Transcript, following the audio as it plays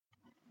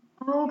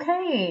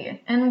Okay,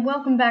 and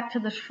welcome back to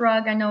the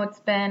Shrug. I know it's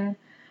been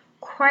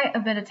quite a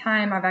bit of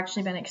time. I've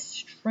actually been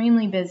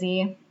extremely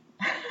busy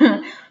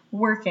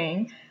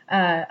working.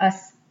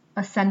 Us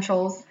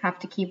essentials have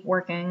to keep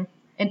working.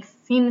 It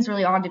seems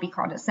really odd to be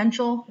called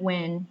essential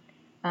when,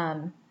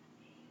 um,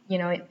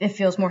 it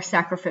feels more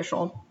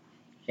sacrificial.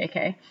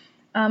 JK.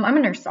 I'm a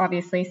nurse,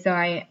 obviously, so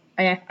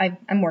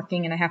I'm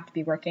working and I have to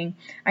be working.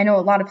 I know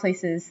a lot of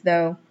places,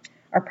 though,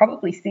 are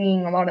probably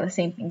seeing a lot of the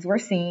same things we're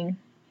seeing.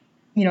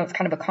 It's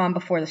kind of a calm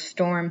before the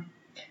storm.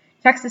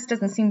 Texas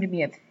doesn't seem to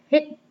be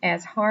hit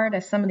as hard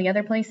as some of the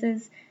other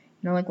places.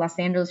 Like Los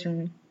Angeles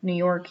and New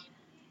York,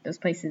 those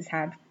places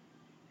have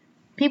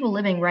people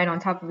living right on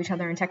top of each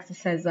other, and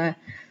Texas has a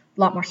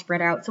lot more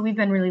spread out. So we've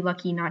been really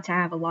lucky not to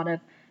have a lot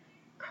of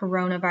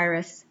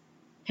coronavirus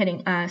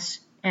hitting us,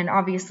 and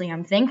obviously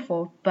I'm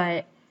thankful,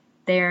 but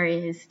there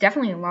is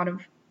definitely a lot of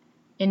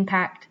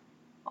impact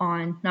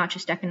on not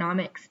just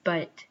economics,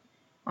 but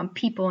on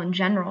people in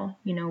general.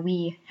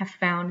 We have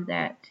found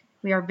that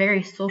we are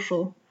very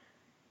social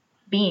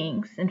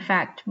beings. In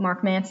fact,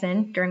 Mark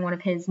Manson, during one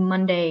of his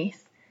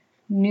Mondays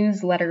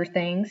newsletter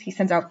things, he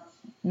sends out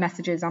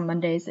messages on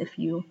Mondays if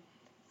you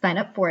sign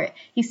up for it.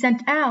 He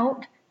sent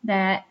out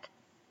that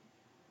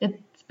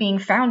it's being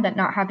found that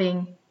not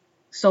having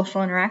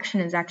social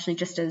interaction is actually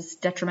just as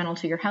detrimental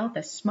to your health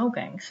as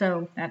smoking.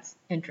 So that's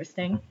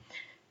interesting.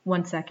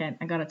 1 second,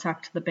 I gotta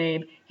talk to the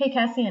babe. Hey,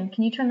 Cassian,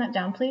 can you turn that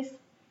down, please?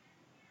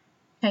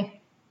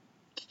 Hey.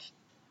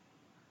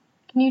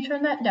 Can you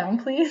turn that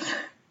down, please?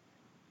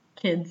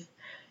 Kids.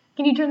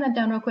 Can you turn that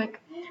down real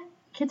quick?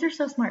 Kids are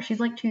so smart.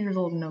 She's like 2 years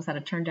old and knows how to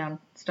turn down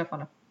stuff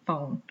on a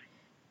phone,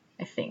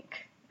 I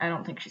think. I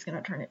don't think she's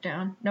going to turn it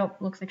down. Nope,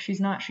 looks like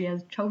she's not. She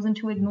has chosen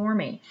to ignore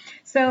me.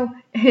 So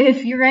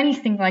if you're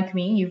anything like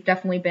me, you've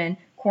definitely been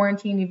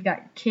quarantined. You've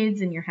got kids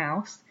in your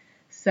house.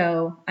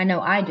 So I know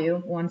I do.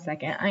 1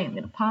 second. I am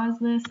going to pause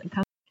this and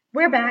come.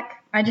 We're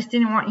back. I just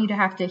didn't want you to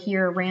have to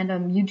hear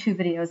random YouTube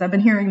videos. I've been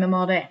hearing them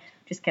all day.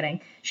 Just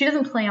kidding. She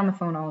doesn't play on the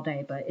phone all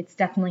day, but it's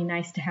definitely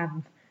nice to have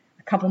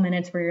a couple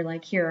minutes where you're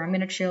like, here, I'm going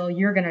to chill,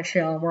 you're going to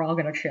chill, we're all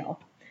going to chill.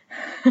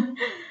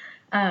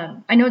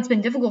 I know it's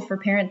been difficult for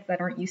parents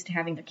that aren't used to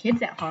having their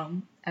kids at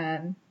home.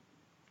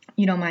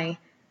 My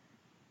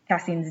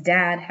Cassian's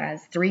dad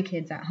has 3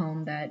 kids at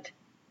home that,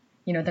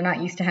 they're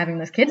not used to having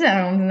those kids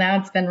at home, and now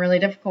it's been really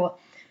difficult.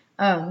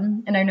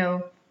 And I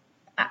know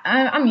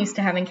I'm used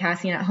to having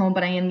Cassian at home,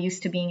 but I am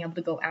used to being able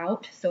to go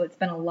out, so it's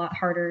been a lot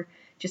harder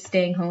just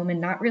staying home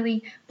and not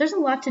really, there's a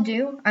lot to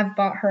do. I've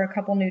bought her a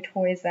couple new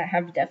toys that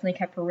have definitely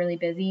kept her really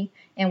busy,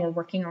 and we're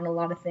working on a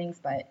lot of things,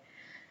 but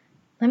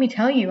let me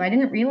tell you, I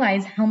didn't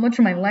realize how much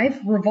of my life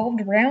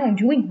revolved around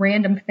doing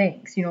random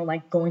things,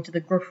 like going to the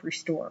grocery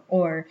store,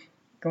 or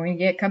going to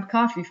get a cup of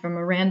coffee from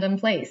a random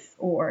place,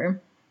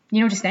 or,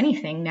 just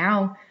anything.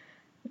 Now,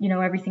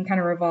 everything kind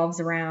of revolves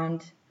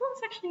around, well,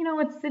 it's actually,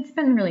 it's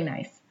been really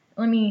nice.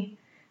 Let me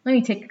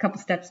take a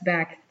couple steps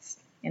back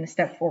and a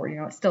step forward.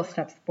 It's still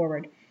steps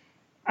forward.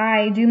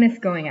 I do miss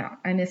going out.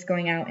 I miss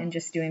going out and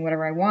just doing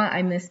whatever I want.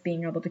 I miss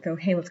being able to go,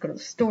 hey, let's go to the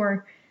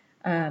store.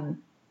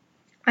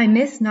 I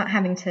miss not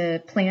having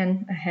to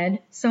plan ahead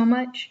so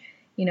much.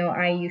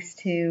 I used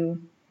to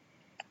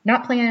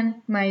not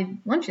plan my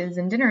lunches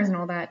and dinners and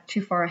all that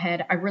too far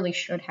ahead. I really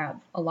should have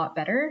a lot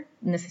better,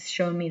 and this has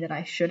shown me that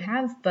I should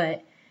have.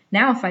 But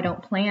now if I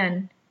don't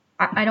plan,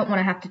 I don't want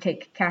to have to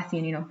take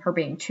Cassian, her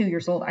being 2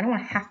 years old, I don't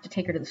want to have to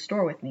take her to the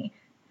store with me.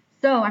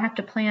 So I have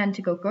to plan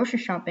to go grocery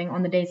shopping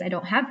on the days I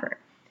don't have her.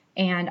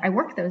 And I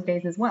work those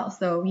days as well.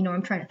 So,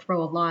 I'm trying to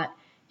throw a lot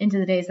into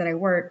the days that I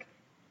work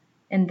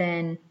and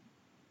then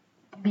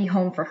be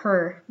home for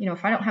her.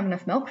 If I don't have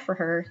enough milk for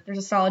her, there's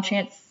a solid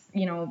chance,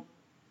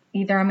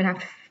 either I'm going to have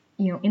to,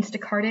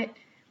 Instacart it,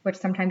 which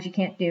sometimes you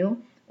can't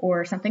do,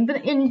 or something.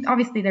 But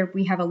obviously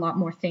we have a lot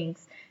more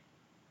things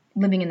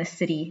living in the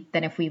city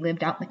than if we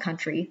lived out in the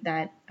country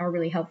that are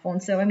really helpful.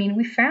 And so,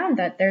 we found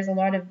that there's a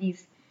lot of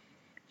these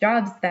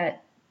jobs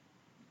that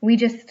we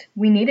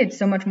needed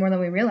so much more than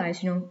we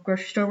realized.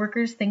 Grocery store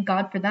workers, thank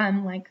God for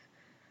them. Like,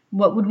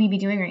 what would we be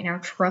doing right now?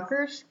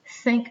 Truckers,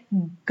 thank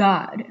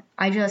God.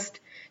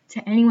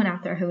 To anyone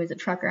out there who is a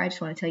trucker, I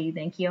just want to tell you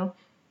thank you.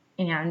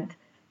 And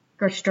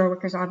grocery store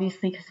workers,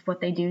 obviously, because of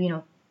what they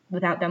do,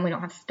 without them, we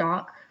don't have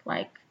stock.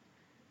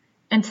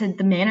 And to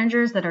the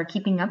managers that are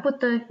keeping up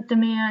with the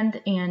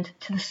demand, and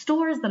to the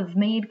stores that have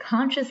made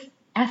conscious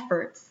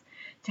efforts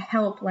to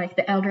help, like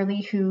the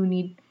elderly who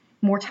need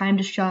more time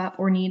to shop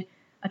or need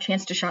a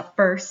chance to shop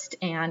first,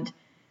 and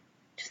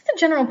just the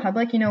general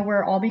public,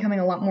 we're all becoming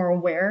a lot more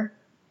aware,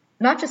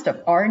 not just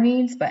of our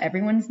needs, but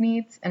everyone's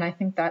needs. And I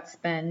think that's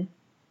been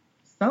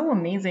so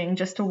amazing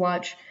just to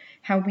watch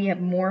how we have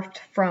morphed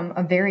from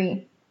a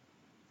very,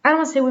 I don't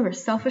want to say we were a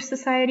selfish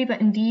society,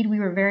 but indeed we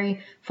were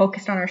very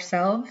focused on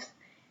ourselves.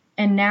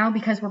 And now,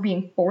 because we're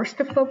being forced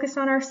to focus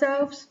on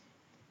ourselves,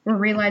 we're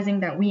realizing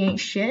that we ain't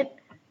shit.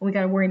 We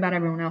got to worry about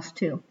everyone else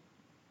too.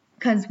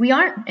 Because we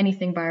aren't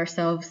anything by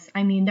ourselves.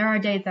 There are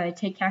days that I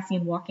take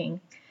Cassian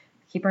walking,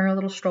 keep her in a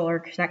little stroller,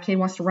 because that kid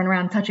wants to run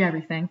around and touch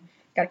everything.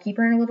 Got to keep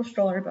her in a little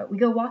stroller, but we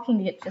go walking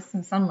to get just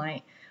some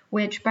sunlight.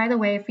 which, by the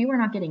way, if you are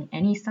not getting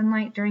any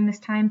sunlight during this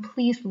time,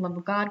 please, for the love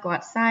of God, go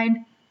outside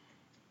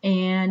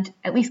and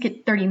at least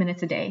get 30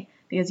 minutes a day,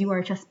 because you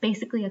are just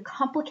basically a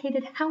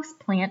complicated house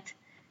plant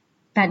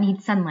that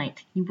needs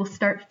sunlight. You will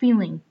start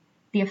feeling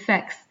the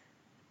effects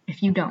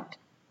if you don't.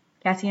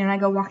 Cassie and I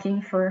go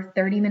walking for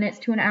 30 minutes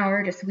to an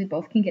hour just so we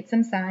both can get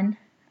some sun.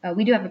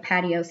 We do have a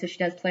patio, so she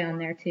does play on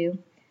there too.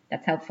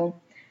 That's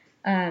helpful.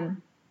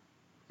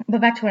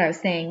 But back to what I was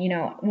saying,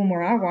 when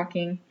we're out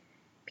walking,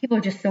 people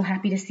are just so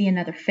happy to see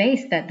another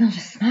face that they'll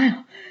just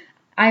smile.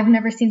 I've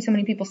never seen so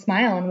many people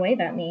smile and wave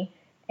at me.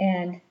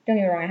 And don't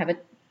get me wrong, I have an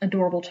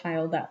adorable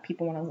child that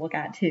people want to look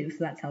at too, so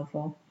that's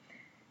helpful.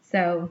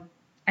 So,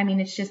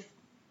 it's just,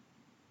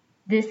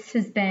 this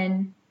has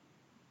been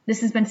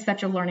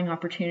such a learning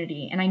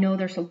opportunity. And I know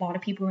there's a lot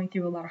of people going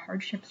through a lot of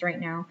hardships right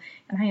now.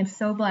 And I am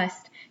so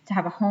blessed to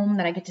have a home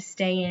that I get to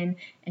stay in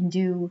and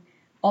do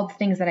all the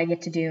things that I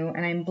get to do.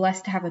 And I'm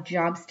blessed to have a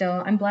job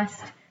still. I'm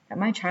blessed that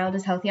my child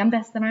is healthy. I'm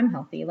blessed that I'm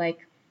healthy. I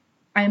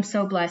am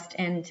so blessed.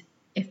 And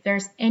if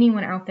there's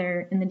anyone out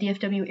there in the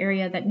DFW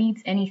area that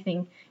needs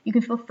anything, you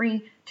can feel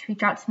free to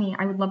reach out to me.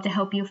 I would love to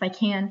help you if I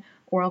can,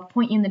 or I'll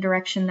point you in the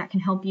direction that can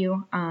help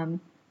you.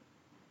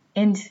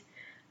 And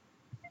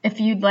if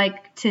you'd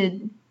like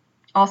to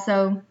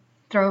also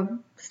throw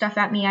stuff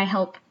at me, I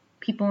help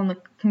people in the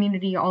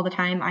community all the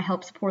time. I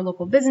help support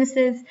local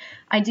businesses.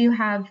 I do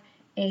have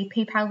a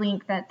PayPal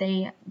link that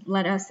they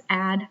let us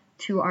add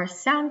to our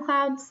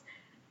SoundClouds.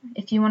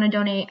 If you want to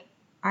donate,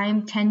 I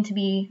tend to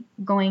be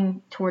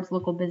going towards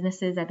local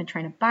businesses. I've been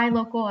trying to buy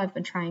local. I've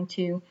been trying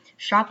to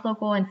shop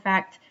local. In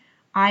fact,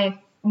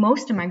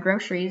 most of my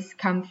groceries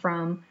come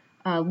from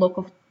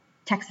local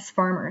Texas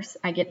farmers.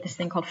 I get this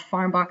thing called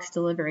Farm Box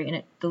Delivery, and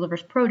it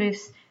delivers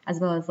produce as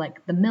well as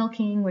the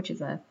milking, which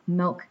is a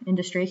milk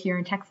industry here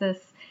in Texas,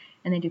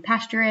 and they do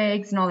pasture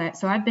eggs and all that.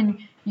 So I've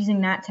been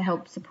using that to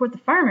help support the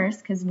farmers,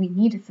 because we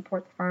need to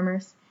support the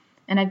farmers.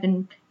 And I've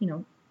been,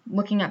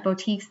 looking at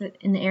boutiques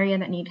in the area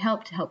that need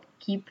help to help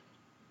keep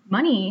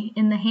money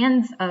in the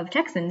hands of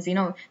Texans.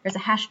 There's a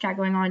hashtag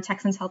going on,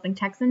 Texans helping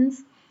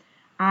Texans.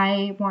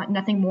 I want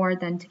nothing more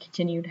than to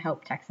continue to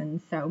help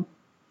Texans. So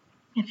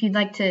if you'd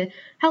like to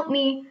help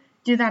me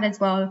do that as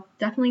well,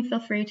 definitely feel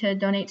free to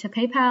donate to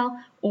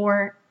PayPal,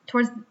 or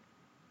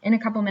in a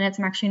couple minutes,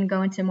 I'm actually going to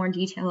go into more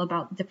detail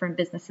about different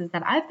businesses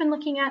that I've been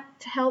looking at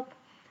to help,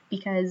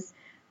 because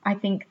I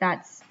think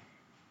that's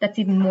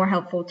even more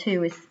helpful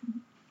too. Is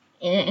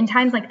in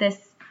times like this,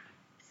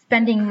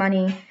 spending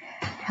money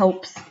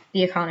helps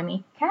the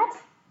economy. Cats,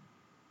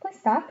 please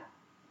stop.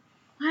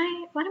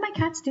 Why do my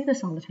cats do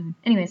this all the time?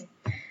 Anyways,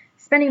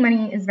 spending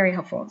money is very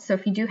helpful. So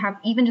if you do have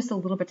even just a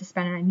little bit to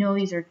spend, and I know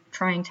these are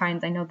trying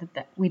times, I know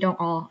that we don't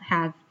all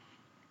have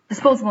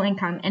disposable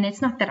income, and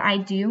it's not that I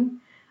do.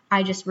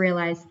 I just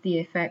realized the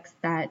effects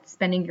that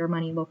spending your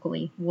money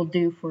locally will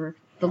do for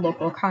the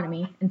local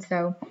economy. And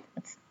so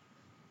that's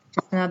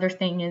just another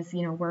thing is,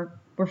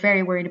 we're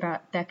very worried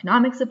about the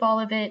economics of all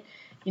of it.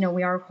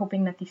 We are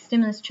hoping that these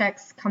stimulus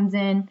checks comes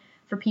in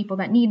for people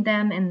that need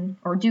them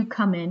or do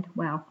come in.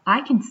 Well,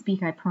 I can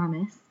speak, I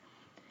promise.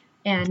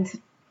 And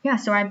yeah,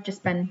 so I've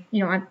just been,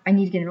 I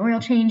need to get an oil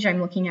change. I'm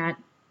looking at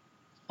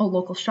a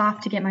local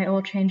shop to get my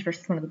oil change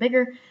versus one of the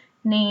bigger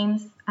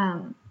names.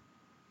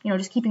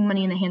 Just keeping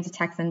money in the hands of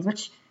Texans,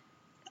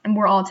 and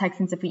we're all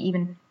Texans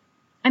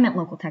I meant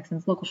local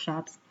Texans, local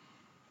shops.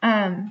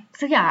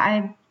 So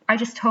yeah, I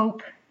just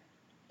hope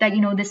that,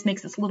 this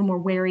makes us a little more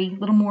wary, a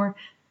little more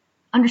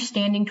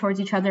understanding towards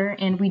each other.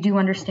 And we do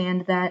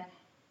understand that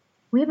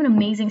we have an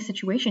amazing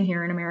situation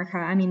here in America.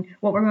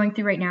 What we're going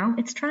through right now,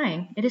 it's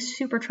trying. It is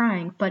super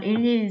trying, but it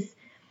is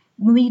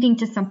leading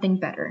to something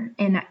better.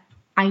 And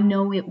I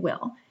know it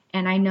will.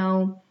 And I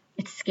know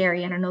it's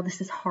scary, and I know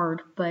this is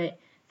hard, but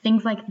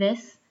things like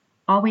this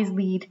always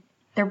lead.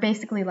 They're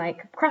basically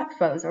like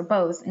crossbows or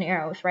bows and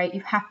arrows, right?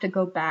 You have to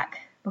go back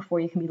before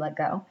you can be let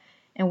go.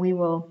 And we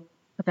will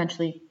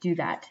eventually do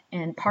that.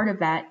 And part of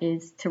that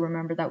is to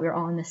remember that we're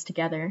all in this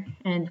together.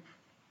 And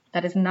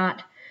that is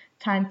not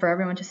time for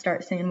everyone to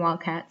start saying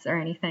wildcats or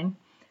anything.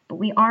 But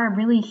we are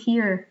really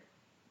here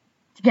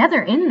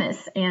together in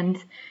this.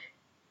 And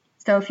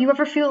so if you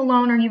ever feel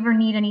alone or you ever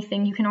need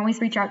anything, you can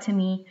always reach out to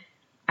me.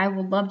 I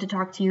would love to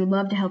talk to you,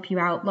 love to help you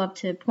out, love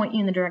to point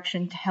you in the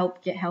direction to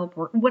get help,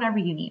 or whatever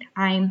you need.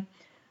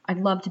 I'd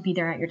love to be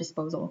there at your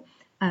disposal.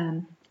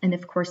 And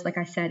of course, like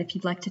I said, if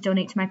you'd like to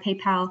donate to my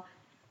PayPal,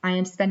 I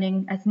am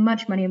spending as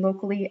much money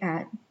locally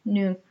at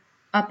new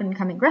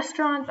up-and-coming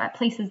restaurants, at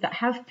places that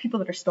have people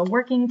that are still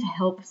working to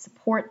help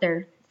support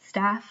their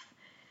staff.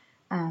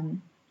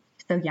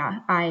 So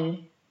yeah,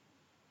 I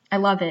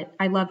love it.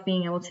 I love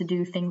being able to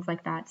do things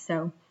like that.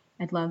 So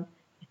I'd love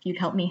if you'd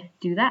help me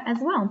do that as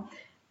well.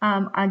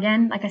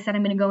 Again, like I said,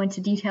 I'm going to go into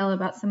detail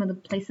about some of the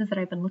places that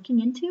I've been looking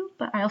into,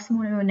 but I also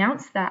want to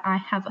announce that I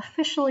have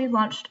officially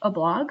launched a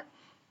blog.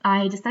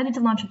 I decided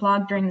to launch a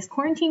blog during this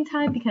quarantine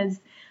time because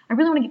I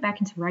really want to get back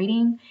into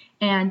writing,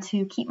 and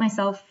to keep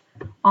myself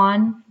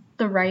on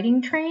the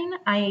writing train,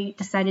 I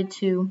decided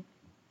to,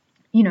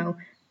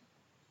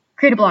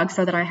 create a blog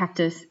so that I have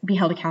to be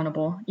held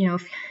accountable.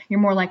 If you're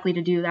more likely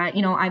to do that,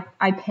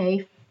 I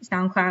pay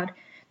SoundCloud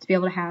to be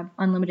able to have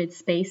unlimited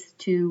space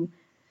to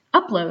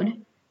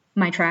upload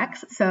my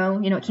tracks. So,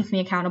 it keeps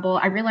me accountable.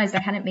 I realized I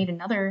hadn't made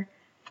another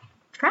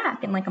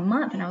track in like a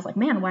month, and I was like,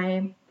 man,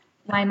 why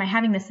am I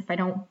having this if I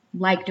don't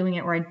like doing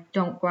it, or I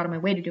don't go out of my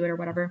way to do it or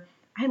whatever?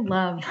 I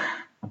love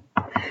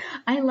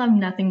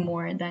nothing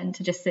more than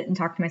to just sit and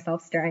talk to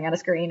myself staring at a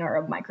screen or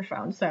a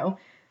microphone. So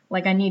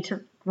like I need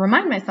to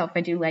remind myself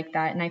I do like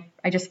that, and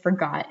I just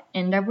forgot.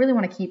 And I really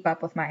want to keep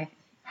up with my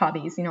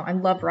hobbies. I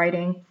love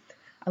writing.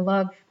 I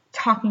love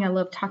talking. I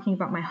love talking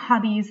about my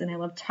hobbies, and I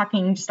love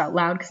talking just out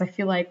loud because I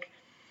feel like,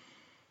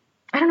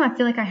 I don't know, I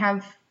feel like I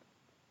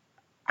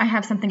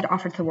have something to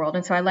offer to the world.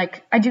 And so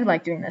I do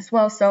like doing this.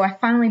 Well, so I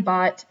finally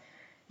bought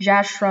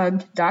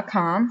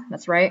jazzshrugged.com.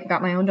 That's right.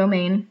 Got my own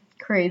domain.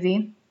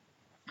 Crazy.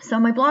 So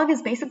my blog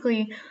is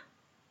basically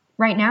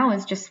right now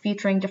is just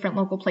featuring different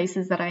local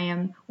places that I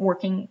am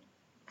working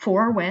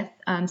for with.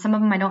 Some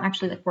of them I don't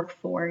actually work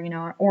for,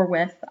 or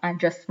with. I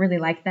just really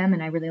like them,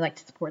 and I really like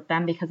to support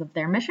them because of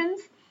their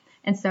missions.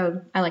 And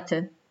so I like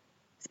to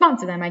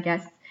sponsor them, I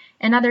guess.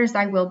 And others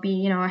I will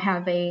be, I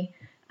have a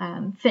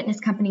fitness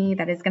company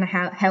that is going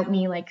to help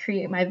me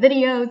create my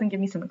videos and give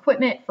me some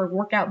equipment for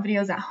workout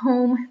videos at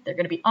home. They're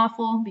going to be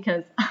awful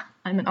because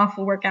I'm an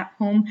awful workout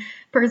home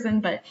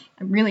person, but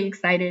I'm really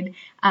excited.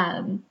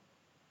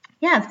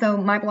 So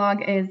my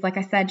blog is, like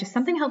I said, just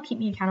something to help keep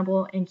me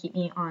accountable and keep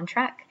me on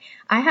track.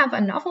 I have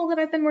a novel that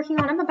I've been working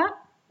on. I'm about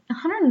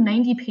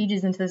 190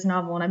 pages into this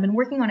novel, and I've been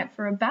working on it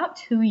for about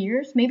 2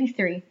 years, maybe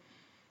 3.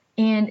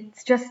 And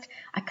it's just,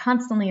 I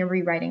constantly am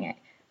rewriting it.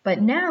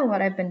 But now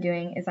what I've been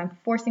doing is I'm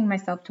forcing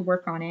myself to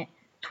work on it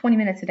 20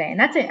 minutes a day. And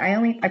that's it.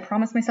 I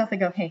promise myself, I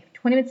go, hey,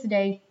 20 minutes a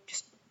day,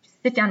 just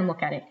sit down and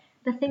look at it.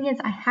 The thing is,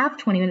 I have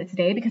 20 minutes a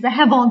day because I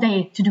have all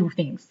day to do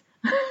things.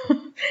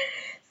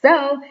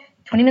 So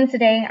 20 minutes a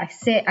day, I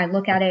sit, I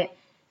look at it,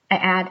 I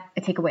add, I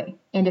take away.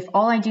 And if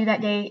all I do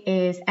that day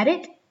is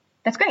edit,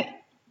 that's great.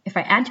 If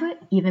I add to it,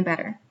 even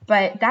better.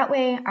 But that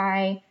way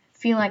I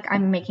feel like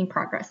I'm making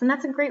progress. And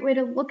that's a great way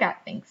to look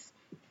at things.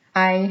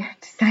 I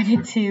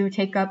decided to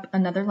take up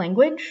another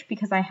language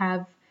because I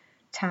have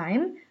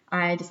time.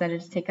 I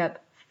decided to take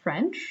up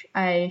French.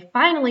 I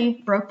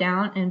finally broke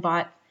down and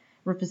bought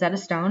Rosetta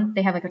Stone.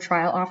 They have a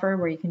trial offer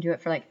where you can do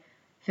it for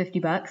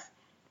 $50.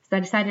 So I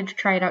decided to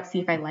try it out, see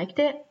if I liked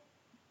it.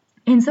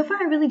 And so far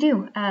I really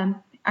do.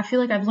 I feel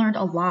like I've learned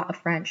a lot of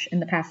French in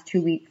the past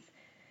 2 weeks.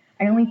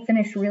 I only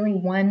finished really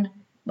one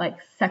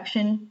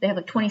section. They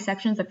have 20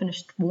 sections. I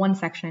finished one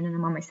section and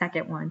I'm on my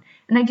second one.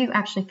 And I do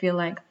actually feel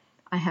like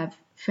I have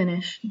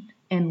finished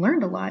and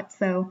learned a lot.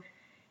 So,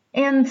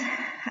 and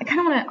I kind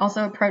of want to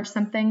also approach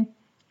something.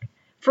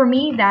 For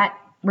me, that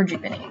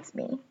rejuvenates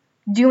me.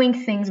 Doing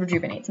things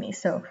rejuvenates me.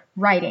 So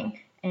writing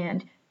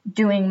and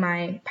doing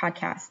my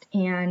podcast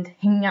and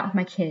hanging out with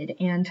my kid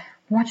and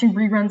watching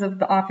reruns of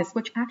The Office,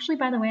 which actually,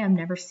 by the way, I've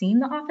never seen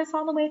The Office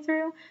all the way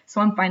through.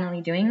 So I'm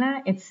finally doing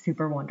that. It's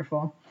super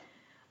wonderful.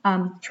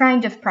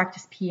 Trying to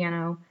practice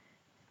piano,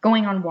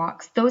 going on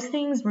walks, those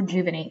things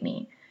rejuvenate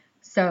me.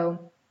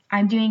 So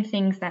I'm doing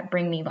things that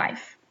bring me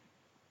life.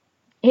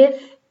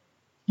 If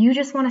you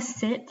just want to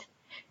sit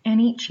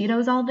and eat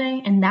Cheetos all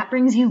day and that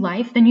brings you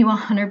life, then you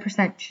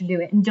 100% should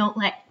do it. And don't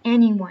let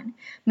anyone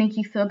make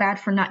you feel bad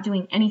for not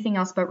doing anything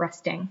else but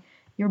resting.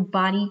 Your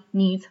body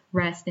needs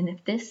rest. And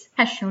if this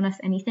has shown us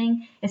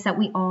anything, it's that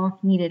we all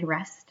needed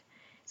rest.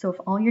 So if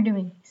all you're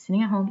doing is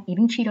sitting at home,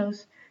 eating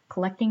Cheetos,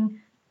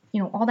 collecting,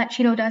 all that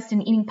Cheeto dust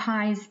and eating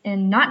pies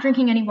and not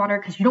drinking any water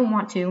because you don't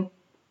want to,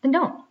 then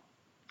don't.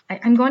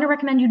 I'm going to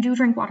recommend you do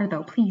drink water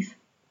though. Please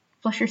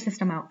flush your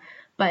system out.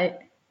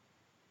 But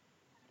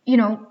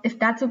if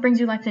that's what brings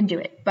you life, then do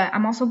it. But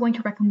I'm also going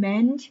to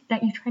recommend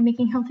that you try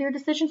making healthier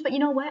decisions. But you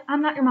know what?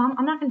 I'm not your mom.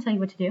 I'm not going to tell you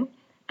what to do.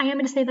 I am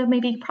going to say that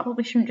maybe you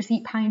probably shouldn't just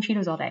eat pie and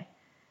Cheetos all day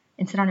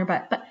and sit on your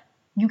butt. But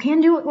you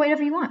can do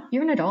whatever you want.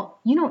 You're an adult.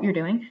 You know what you're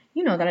doing.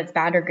 You know that it's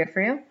bad or good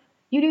for you.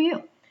 You do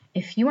you.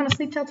 If you want to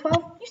sleep till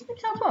 12, you sleep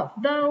till 12.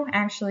 Though,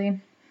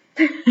 actually,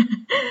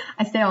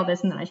 I say all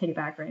this and then I take it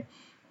back, right?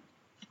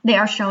 They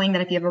are showing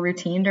that if you have a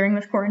routine during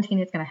this quarantine,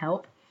 it's going to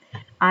help.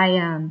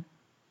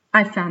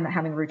 I've found that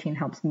having a routine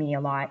helps me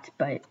a lot,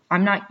 but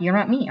you're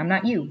not me. I'm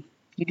not you.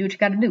 You do what you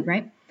got to do,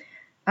 right?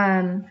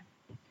 I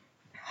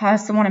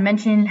also want to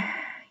mention,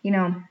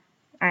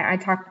 I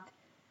talked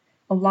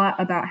a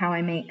lot about how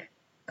I make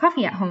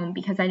coffee at home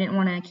because I didn't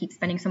want to keep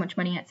spending so much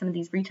money at some of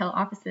these retail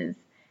offices,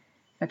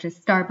 such as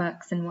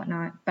Starbucks and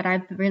whatnot. But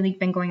I've really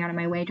been going out of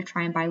my way to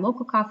try and buy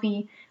local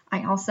coffee.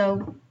 I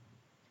also,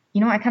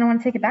 I kind of want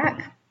to take it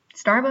back.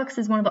 Starbucks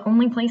is one of the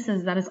only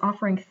places that is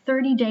offering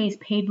 30 days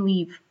paid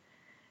leave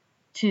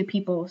to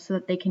people so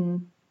that they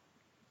can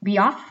be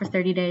off for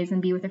 30 days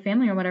and be with their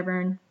family or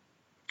whatever and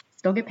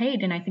still get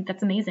paid. And I think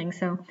that's amazing.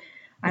 So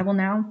I will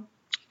now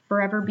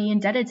forever be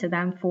indebted to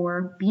them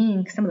for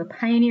being some of the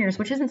pioneers,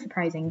 which isn't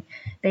surprising.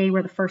 They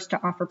were the first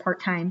to offer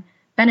part-time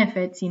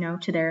benefits,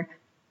 to their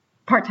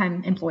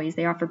part-time employees.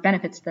 They offer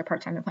benefits to their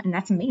part-time employees. And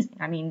that's amazing.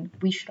 I mean,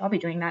 we should all be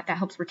doing that. That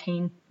helps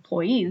retain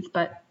employees.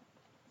 But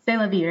C'est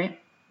la vie, right?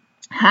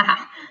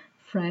 Haha,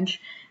 French.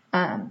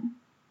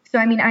 So,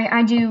 I mean,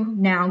 I do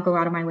now go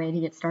out of my way to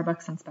get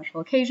Starbucks on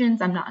special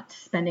occasions. I'm not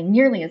spending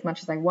nearly as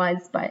much as I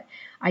was, but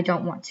I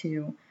don't want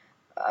to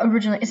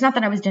originally. It's not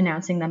that I was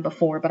denouncing them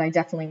before, but I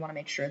definitely want to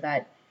make sure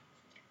that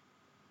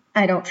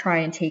I don't try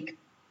and take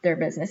their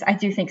business. I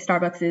do think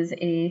Starbucks is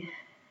a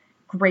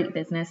great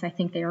business. I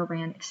think they are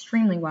ran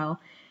extremely well.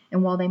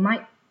 And while they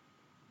might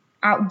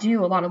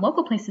outdo a lot of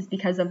local places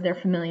because of their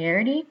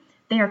familiarity,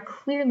 they are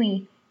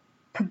clearly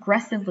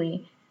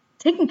progressively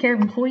taking care of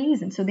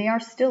employees, and so they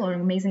are still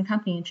an amazing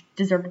company and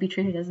deserve to be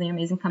treated as the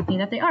amazing company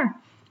that they are.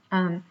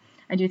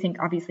 I do think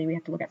obviously we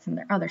have to look at some of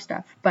their other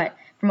stuff, but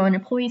from an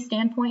employee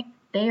standpoint,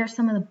 they are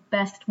some of the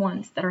best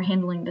ones that are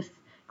handling this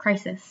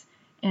crisis,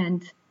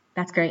 and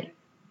that's great.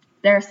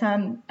 There are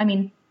some, I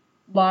mean,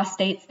 law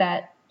states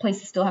that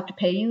places still have to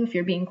pay you if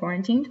you're being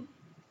quarantined.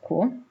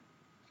 Cool.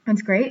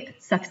 That's great.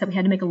 It sucks that we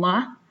had to make a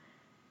law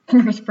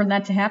for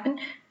that to happen,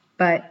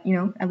 but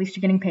at least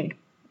you're getting paid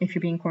if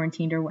you're being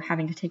quarantined or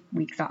having to take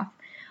weeks off.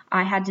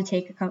 I had to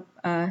take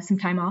some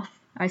time off.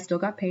 I still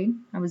got paid.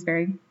 I was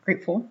very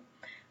grateful,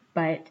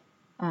 but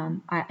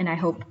I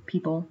hope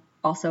people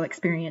also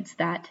experience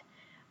that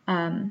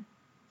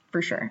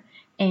for sure.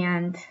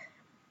 And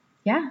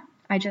yeah,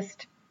 I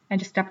just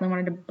definitely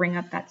wanted to bring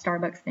up that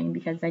Starbucks thing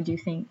because I do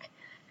think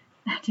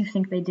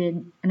they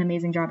did an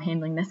amazing job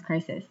handling this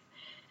crisis.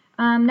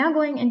 Now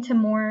going into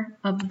more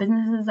of the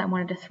businesses I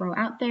wanted to throw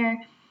out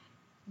there.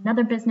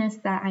 Another business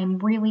that I'm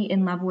really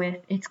in love with,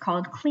 it's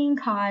called Clean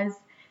Cause.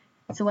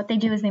 So what they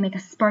do is they make a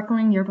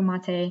sparkling yerba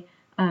mate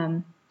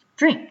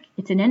drink.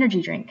 It's an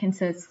energy drink, and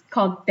so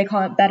they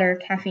call it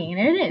better caffeine,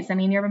 and it is. I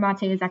mean, yerba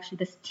mate is actually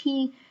this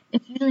tea.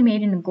 It's usually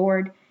made in a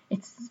gourd.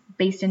 It's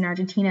based in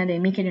Argentina. They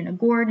make it in a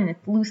gourd, and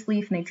it's loose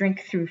leaf, and they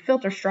drink through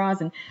filter straws,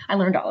 and I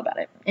learned all about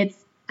it. It's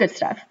good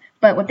stuff.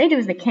 But what they do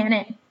is they can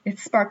it.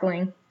 It's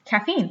sparkling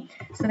caffeine.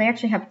 So they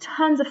actually have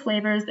tons of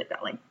flavors. They've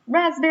got like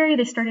raspberry.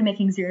 They started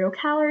making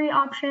 0-calorie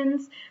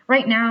options.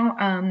 Right now,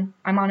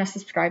 I'm on a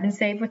subscribe and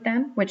save with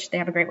them, which they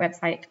have a great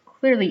website,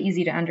 clearly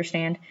easy to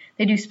understand.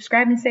 They do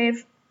subscribe and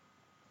save.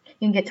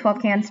 You can get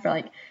 12 cans for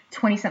like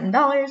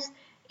 $20-something,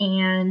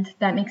 and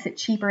that makes it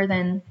cheaper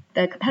than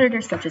the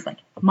competitors such as like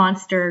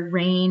Monster,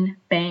 Reign,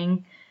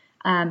 Bang.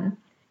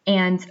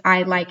 And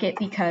I like it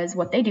because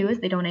what they do is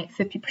they donate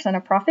 50%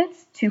 of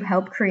profits to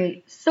help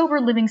create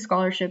sober living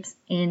scholarships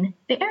in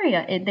the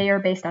area. They are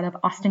based out of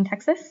Austin,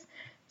 Texas,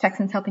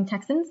 Texans helping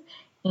Texans,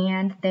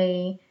 and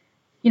they,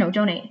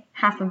 donate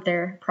half of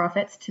their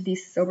profits to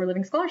these sober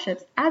living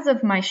scholarships. As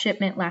of my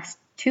shipment last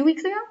 2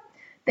 weeks ago,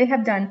 they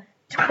have done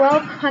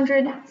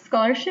 1,200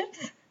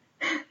 scholarships.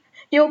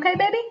 You okay,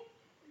 baby?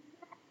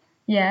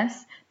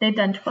 Yes, they've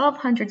done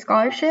 1,200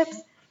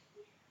 scholarships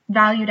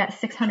valued at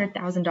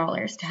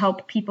 $600,000 to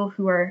help people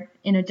who are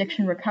in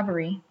addiction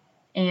recovery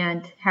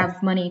and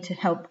have money to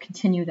help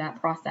continue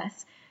that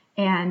process.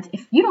 And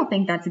if you don't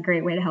think that's a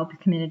great way to help your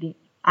community,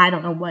 I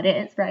don't know what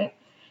is, right?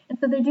 And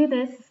so they do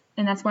this,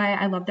 and that's why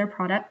I love their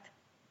product.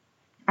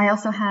 I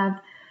also have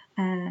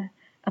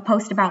a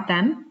post about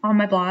them on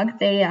my blog.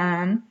 They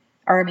are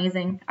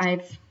amazing.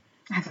 I've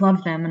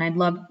loved them, and I'd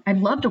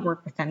love to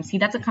work with them. See,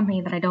 that's a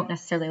company that I don't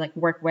necessarily like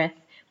work with,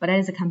 but it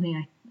is a company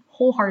I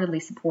wholeheartedly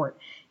support.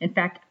 In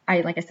fact,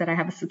 like I said, I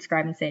have a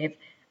subscribe and save.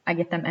 I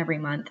get them every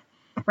month.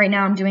 Right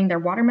now, I'm doing their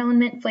watermelon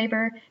mint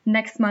flavor.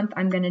 Next month,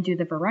 I'm going to do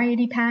the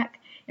variety pack.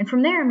 And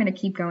from there, I'm going to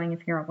keep going and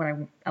figure out what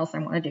else I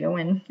want to do.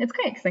 And it's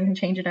great because I can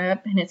change it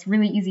up, and it's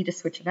really easy to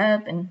switch it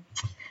up. And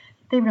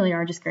they really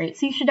are just great.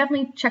 So you should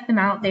definitely check them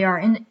out. They are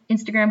in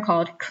Instagram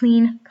called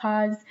Clean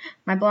Cause.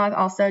 My blog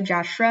also,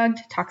 Josh Shrugged,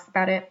 talks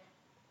about it.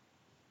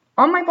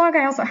 On my blog,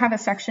 I also have a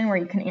section where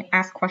you can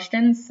ask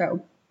questions.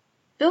 So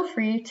feel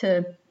free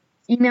to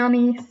email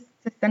me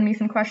to send me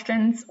some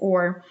questions,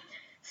 or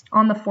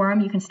on the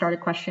forum, you can start a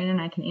question and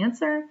I can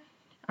answer.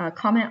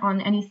 Comment on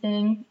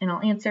anything and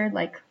I'll answer.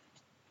 Like,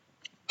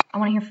 I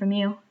want to hear from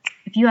you.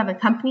 If you have a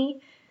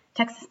company,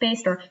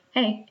 Texas-based, or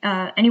hey,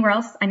 anywhere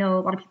else, I know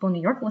a lot of people in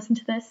New York listen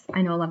to this.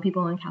 I know a lot of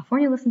people in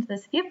California listen to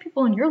this. If you have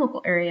people in your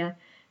local area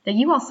that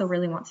you also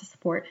really want to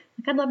support,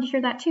 I'd love to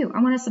hear that too.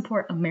 I want to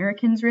support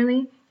Americans,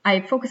 really.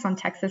 I focus on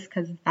Texas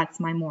because that's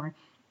my more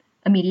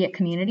immediate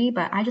community,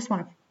 but I just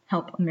want to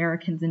help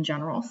Americans in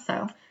general.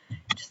 So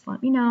just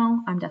let me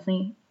know. I'm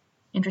definitely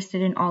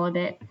interested in all of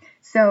it.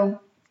 So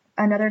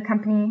another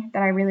company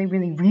that I really,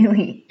 really,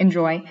 really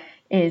enjoy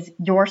is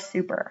Your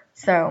Super.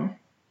 So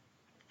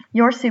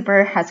Your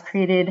Super has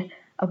created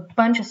a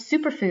bunch of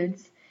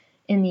superfoods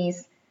in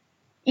these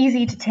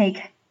easy to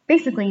take.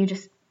 Basically, you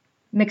just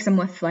mix them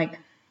with like,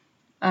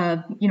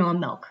 a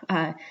milk.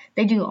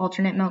 They do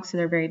alternate milk, so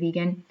they're very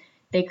vegan.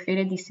 They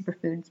created these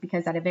superfoods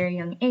because at a very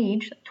young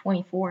age,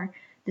 24,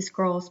 this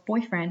girl's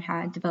boyfriend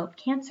had developed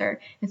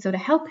cancer. And so to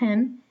help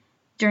him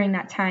during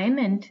that time,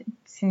 and it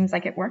seems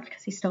like it worked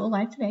because he's still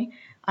alive today,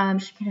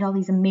 she created all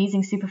these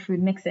amazing superfood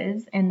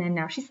mixes, and then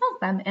now she sells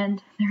them,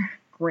 and they're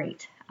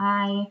great.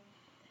 I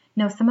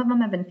know some of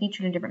them have been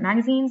featured in different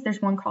magazines.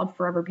 There's one called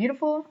Forever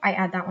Beautiful. I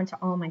add that one to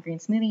all my green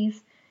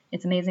smoothies.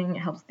 It's amazing. It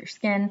helps with your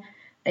skin.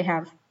 They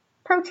have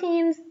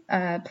proteins,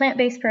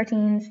 plant-based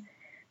proteins.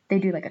 They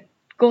do like a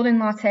golden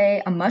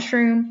latte, a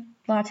mushroom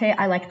latte.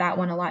 I like that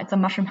one a lot. It's a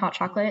mushroom hot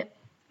chocolate.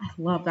 I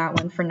love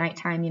that one for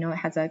nighttime. It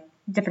has a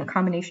different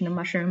combination of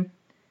mushroom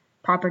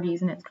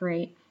properties, and it's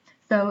great.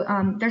 So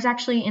there's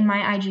actually in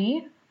my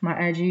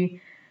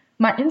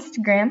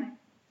Instagram,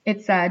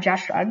 it's Jazz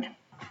Shrugged.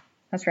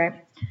 That's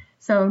right.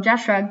 So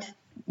Jazz Shrugged,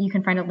 you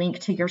can find a link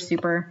to your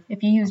super.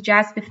 If you use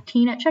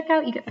Jazz15 at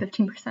checkout, you get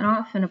 15%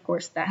 off. And of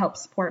course, that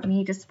helps support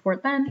me to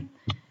support them.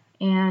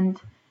 And,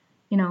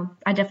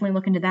 I definitely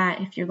look into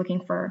that if you're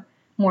looking for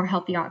more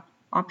healthy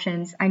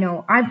options. I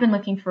know I've been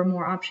looking for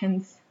more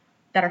options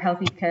that are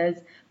healthy because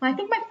I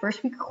think my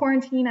first week of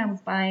quarantine, I was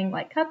buying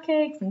like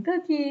cupcakes and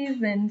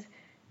cookies and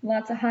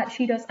lots of hot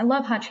Cheetos. I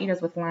love hot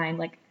Cheetos with lime,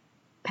 like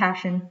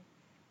passion.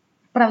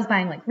 But I was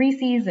buying like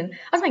Reese's and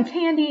I was buying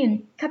candy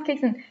and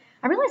cupcakes, and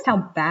I realized how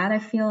bad I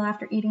feel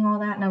after eating all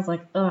that. And I was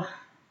like,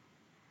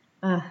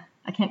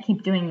 I can't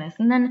keep doing this.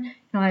 And then,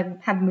 I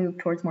have moved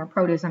towards more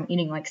produce. I'm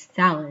eating like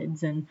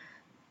salads and,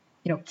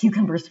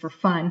 cucumbers for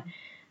fun.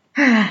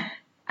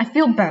 I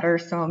feel better.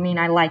 So,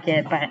 I like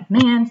it, but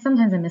man,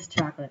 sometimes I miss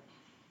chocolate.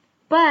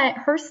 But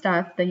her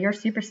stuff, the Your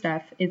Super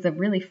stuff, is a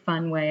really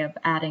fun way of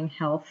adding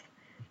health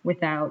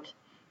without,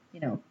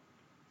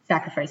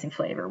 sacrificing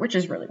flavor, which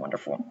is really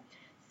wonderful.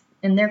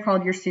 And they're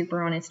called Your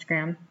Super on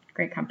Instagram.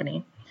 Great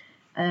company.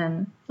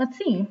 Let's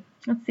see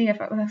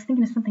if I was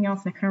thinking of something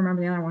else and I couldn't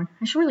remember the other one.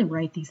 I should really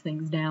write these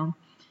things down.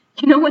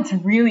 You know what's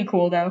really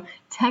cool though?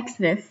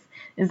 Texas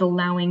is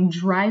allowing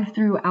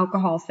drive-through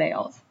alcohol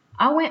sales.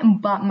 I went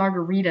and bought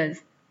margaritas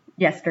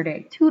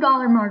yesterday. $2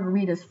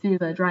 margaritas through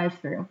the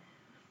drive-through.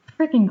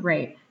 Freaking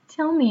great.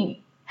 Tell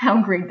me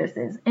how great this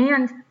is.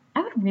 And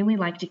I would really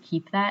like to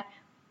keep that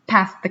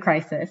past the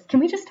crisis. Can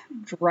we just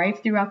have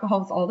drive-through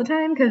alcohols all the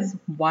time? Because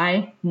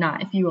why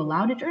not? If you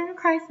allowed it during a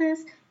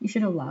crisis, you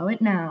should allow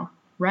it now,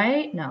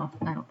 right? No,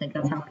 I don't think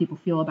that's how people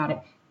feel about it,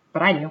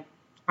 but I do.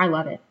 I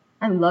love it.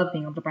 I love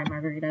being able to buy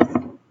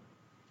margaritas.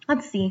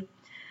 Let's see.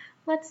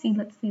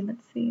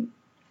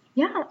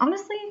 Yeah,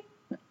 honestly,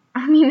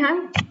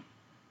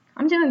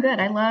 I'm doing good.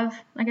 I love,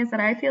 like I said,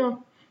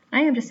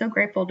 I am just so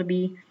grateful to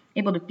be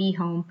able to be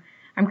home.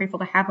 I'm grateful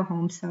to have a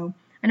home. So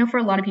I know for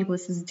a lot of people,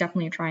 this is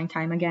definitely a trying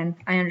time. Again,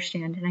 I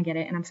understand and I get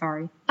it, and I'm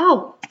sorry.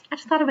 Oh, I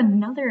just thought of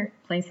another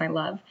place I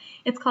love.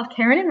 It's called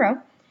Karen and Row.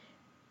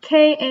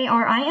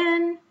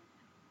 Karin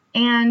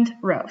and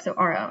Row. So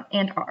R-O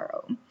and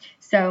R-O.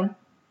 So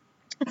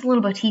it's a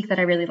little boutique that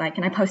I really like,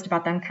 and I post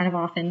about them kind of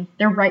often.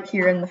 They're right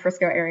here in the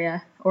Frisco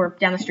area, or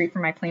down the street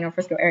from my Plano,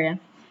 Frisco area.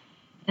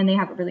 And they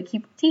have a really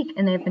cute boutique,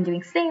 and they've been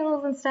doing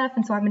sales and stuff.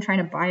 And so I've been trying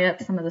to buy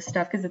up some of the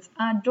stuff because it's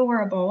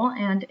adorable,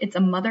 and it's a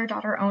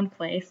mother-daughter owned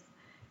place.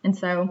 And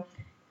so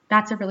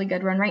that's a really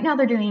good run. Right now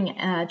they're doing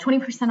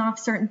 20% off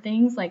certain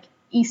things, like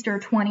Easter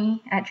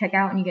 20 at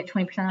checkout, and you get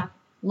 20% off.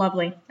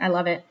 Lovely. I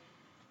love it.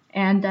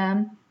 And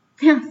so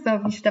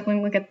you should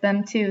definitely look at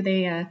them too.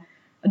 They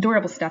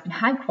adorable stuff and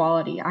high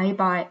quality. I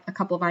bought a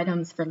couple of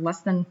items for less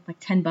than like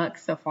 $10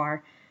 so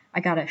far. I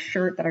got a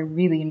shirt that I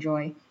really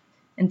enjoy.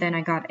 And then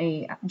I got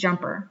a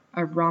jumper,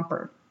 a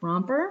romper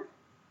that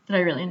I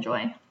really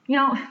enjoy.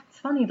 It's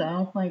funny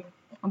though. Like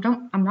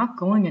I'm not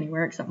going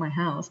anywhere except my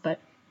house,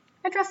 but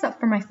I dress up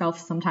for myself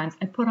sometimes.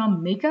 I put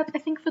on makeup, I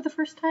think, for the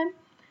first time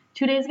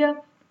 2 days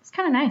ago. It's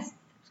kind of nice.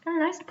 It's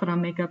kind of nice to put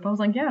on makeup. I was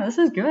like, yeah, this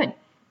is good.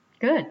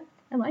 Good.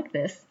 I like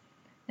this.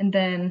 And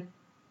then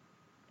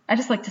I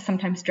just like to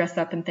sometimes dress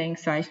up and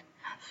things, so I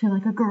feel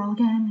like a girl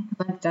again.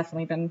 I've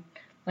definitely been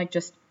like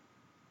just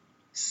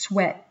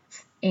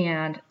sweats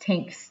and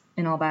tanks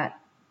and all that.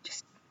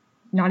 Just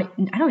not.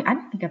 I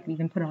don't think I've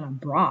even put on a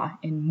bra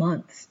in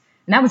months,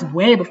 and that was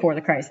way before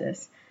the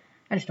crisis.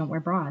 I just don't wear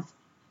bras.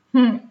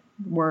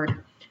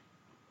 Word.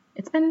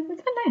 It's been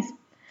nice.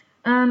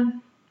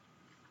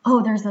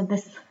 Oh, there's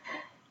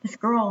this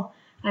girl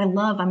I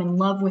love. I'm in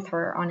love with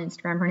her on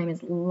Instagram. Her name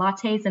is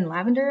Lattes and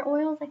Lavender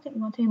Oils. I think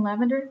Latte and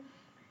Lavender.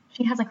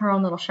 She has like her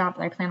own little shop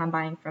that I plan on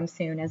buying from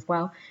soon as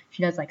well.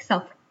 She does like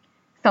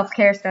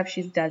self-care stuff.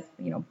 She does,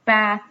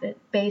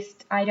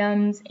 bath-based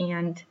items,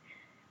 and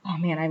oh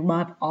man, I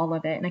love all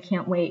of it, and I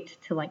can't wait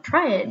to like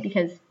try it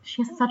because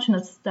she has such an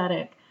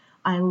aesthetic.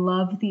 I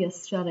love the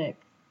aesthetic.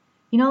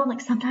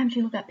 Like sometimes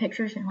you look at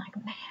pictures and you're like,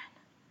 man,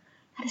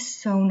 that is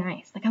so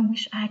nice. Like I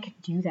wish I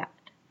could do that.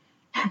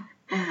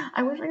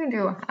 I wish I could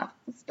do half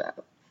the stuff.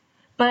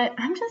 But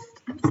I'm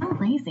so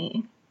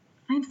lazy.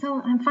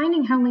 I'm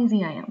finding how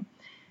lazy I am.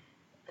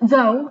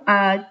 Though,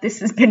 this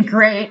has been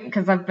great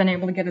because I've been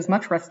able to get as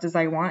much rest as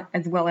I want,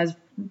 as well as,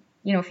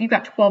 if you've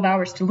got 12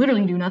 hours to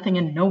literally do nothing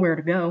and nowhere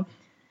to go,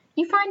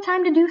 you find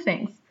time to do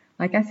things.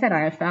 Like I said,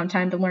 I have found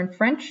time to learn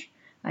French.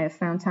 I have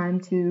found time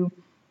to,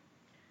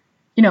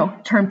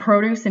 turn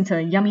produce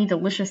into yummy,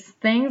 delicious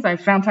things.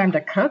 I've found time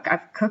to cook.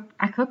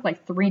 I cook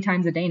like 3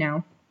 times a day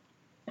now.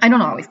 I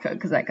don't always cook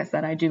because, like I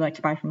said, I do like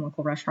to buy from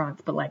local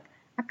restaurants, but like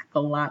I cook a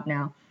lot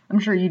now. I'm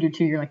sure you do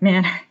too. You're like,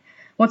 man,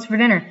 what's for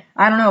dinner?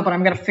 I don't know, but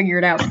I'm going to figure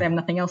it out because I have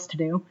nothing else to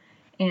do.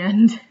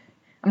 And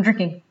I'm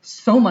drinking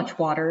so much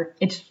water.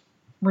 It's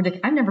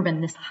ridiculous. I've never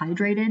been this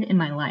hydrated in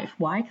my life.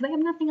 Why? Because I have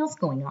nothing else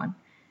going on.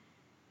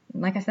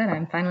 Like I said,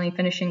 I'm finally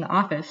finishing The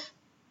Office.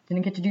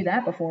 Didn't get to do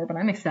that before, but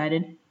I'm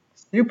excited.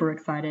 Super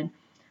excited.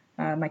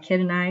 My kid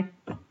and I,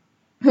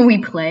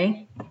 we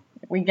play.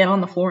 We get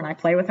on the floor and I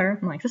play with her.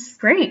 I'm like, this is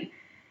great.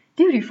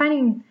 Dude, you're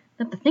finding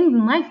that the things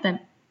in life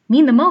that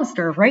mean the most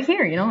are right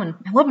here, you know? And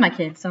I love my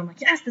kids. So I'm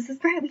like, yes, this is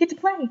great. We get to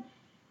play.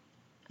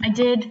 I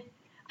did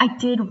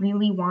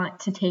really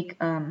want to take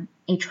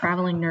a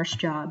traveling nurse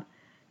job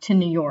to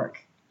New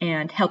York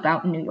and help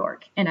out in New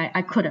York. And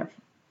I could have.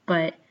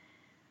 But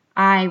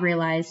I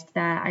realized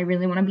that I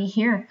really want to be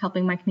here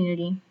helping my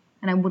community.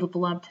 And I would have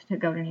loved to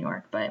go to New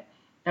York. But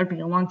that would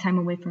be a long time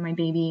away from my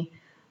baby,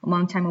 a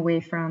long time away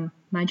from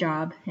my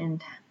job.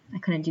 And I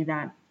couldn't do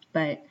that.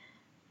 But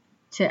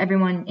to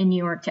everyone in New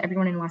York, to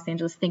everyone in Los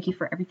Angeles, thank you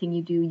for everything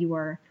you do. You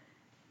are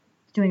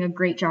doing a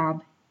great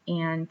job.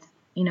 And,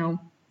 you know,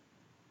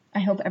 I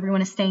hope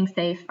everyone is staying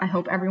safe. I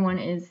hope everyone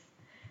is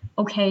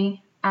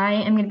okay. I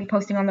am going to be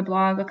posting on the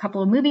blog a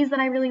couple of movies that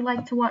I really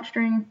like to watch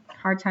during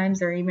hard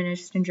times or even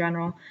just in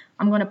general.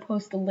 I'm going to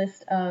post a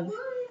list of...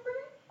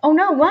 Oh,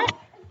 no, what?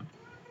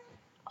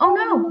 Oh,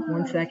 no.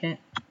 1 second.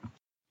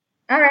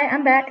 All right,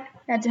 I'm back.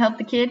 Had to help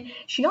the kid.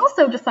 She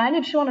also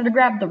decided she wanted to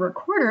grab the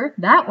recorder.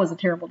 That was a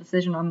terrible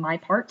decision on my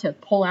part to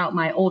pull out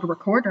my old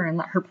recorder and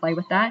let her play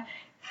with that.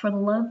 For the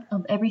love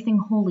of everything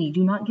holy,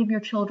 do not give your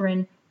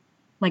children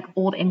like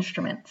old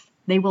instruments.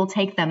 They will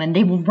take them and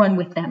they will run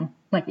with them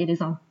like it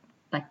is on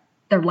like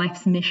their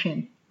life's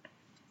mission.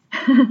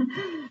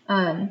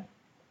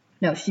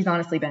 No, she's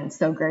honestly been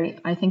so great.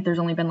 I think there's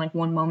only been like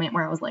one moment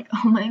where I was like,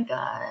 oh my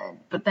God.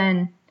 But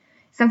then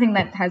something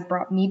that has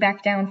brought me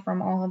back down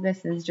from all of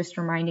this is just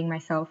reminding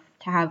myself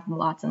to have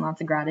lots and lots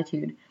of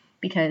gratitude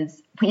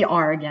because we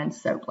are, again,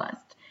 so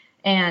blessed.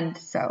 And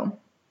so,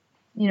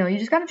 you know, you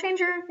just got to change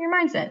your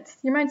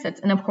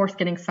mindsets. And of course,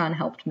 getting sun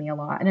helped me a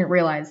lot. I didn't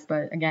realize,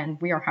 but again,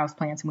 we are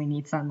houseplants and we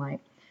need sunlight.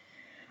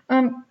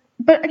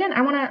 But again,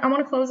 I want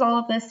to close all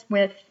of this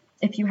with,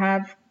 if you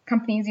have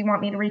companies you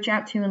want me to reach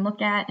out to and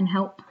look at and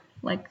help,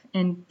 like,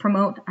 and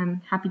promote,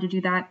 I'm happy to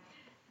do that.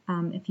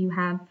 If you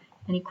have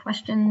any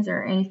questions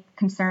or any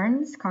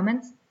concerns,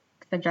 comments,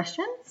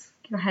 suggestions,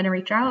 go ahead and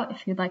reach out.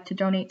 If you'd like to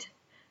donate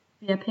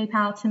via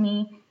PayPal to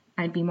me,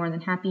 I'd be more than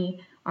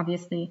happy,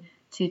 obviously,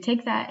 to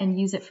take that and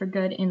use it for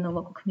good in the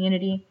local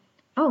community.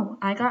 Oh,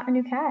 I got a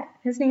new cat.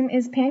 His name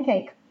is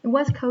Pancake. It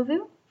was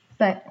Kovu,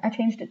 but I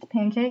changed it to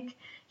Pancake.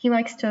 He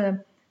likes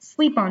to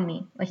sleep on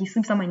me, like he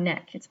sleeps on my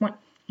neck.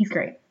 He's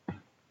great.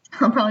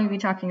 I'll probably be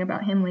talking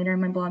about him later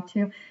in my blog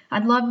too.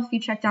 I'd love if you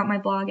checked out my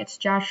blog. It's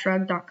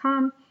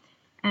jazzshrug.com.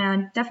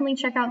 And definitely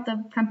check out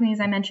the companies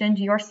I mentioned,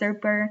 Your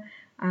Soper,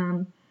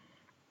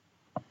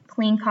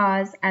 Clean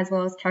Cause, as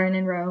well as Karen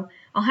and Rowe.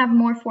 I'll have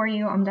more for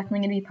you. I'm definitely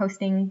going to be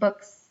posting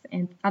books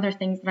and other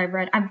things that I've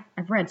read.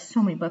 I've read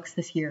so many books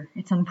this year.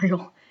 It's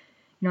unreal.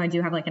 You know, I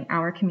do have like an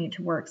hour commute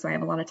to work, so I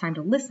have a lot of time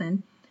to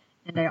listen,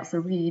 and I also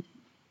read.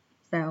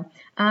 So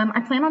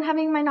I plan on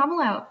having my novel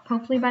out,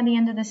 hopefully by the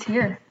end of this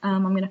year.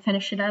 I'm going to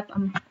finish it up.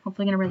 I'm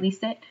hopefully going to release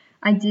it.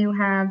 I do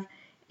have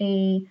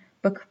a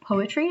book of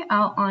poetry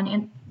out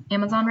on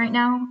Amazon right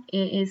now.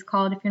 It is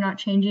called If You're Not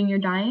Changing, You're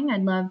Dying.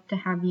 I'd love to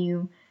have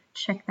you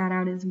check that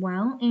out as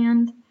well.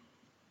 And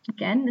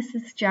again, this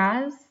is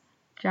Jazz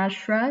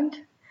Shrugged,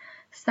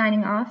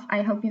 signing off.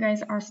 I hope you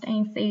guys are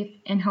staying safe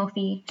and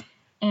healthy.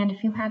 And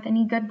if you have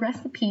any good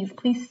recipes,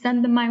 please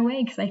send them my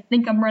way because I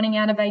think I'm running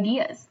out of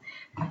ideas.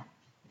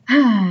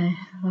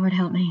 Lord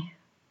help me.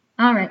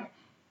 All right.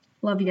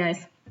 Love you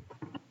guys.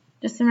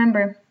 Just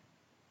remember,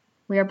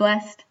 we are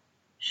blessed.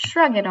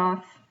 Shrug it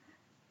off.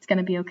 It's going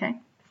to be okay.